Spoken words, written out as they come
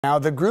Now,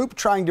 the group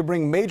trying to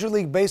bring Major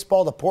League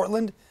Baseball to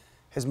Portland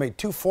has made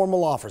two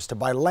formal offers to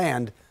buy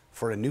land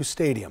for a new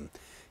stadium.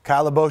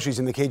 Kyle Aboshi's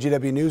in the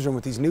KGW newsroom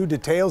with these new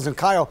details. And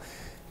Kyle,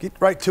 get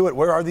right to it.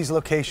 Where are these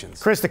locations?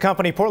 Chris, the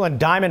company Portland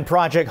Diamond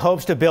Project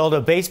hopes to build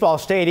a baseball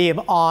stadium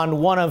on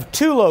one of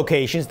two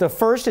locations. The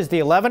first is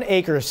the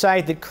 11-acre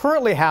site that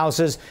currently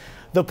houses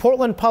the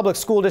Portland Public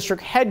School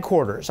District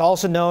headquarters,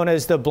 also known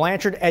as the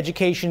Blanchard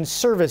Education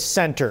Service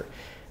Center.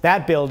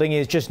 That building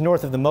is just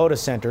north of the Moda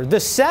Center. The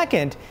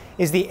second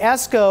is the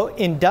ESCO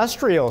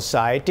industrial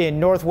site in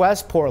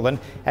northwest Portland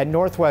at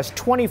Northwest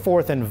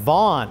 24th and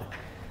Vaughan.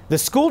 The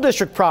school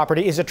district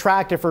property is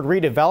attractive for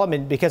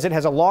redevelopment because it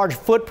has a large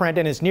footprint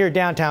and is near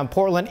downtown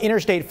Portland,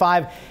 Interstate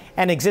 5,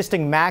 and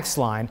existing Max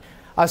line.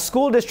 A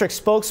school district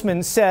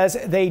spokesman says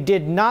they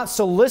did not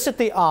solicit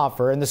the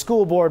offer and the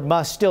school board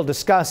must still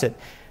discuss it.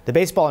 The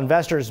baseball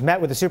investors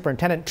met with the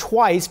superintendent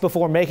twice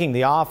before making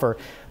the offer.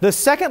 The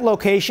second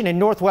location in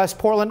northwest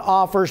Portland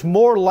offers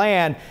more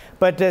land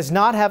but does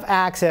not have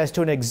access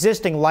to an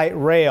existing light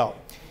rail.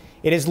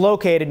 It is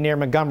located near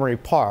Montgomery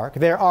Park.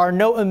 There are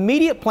no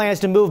immediate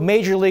plans to move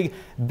Major League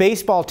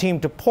Baseball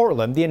team to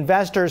Portland. The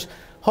investors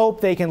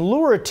hope they can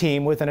lure a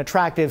team with an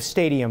attractive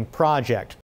stadium project.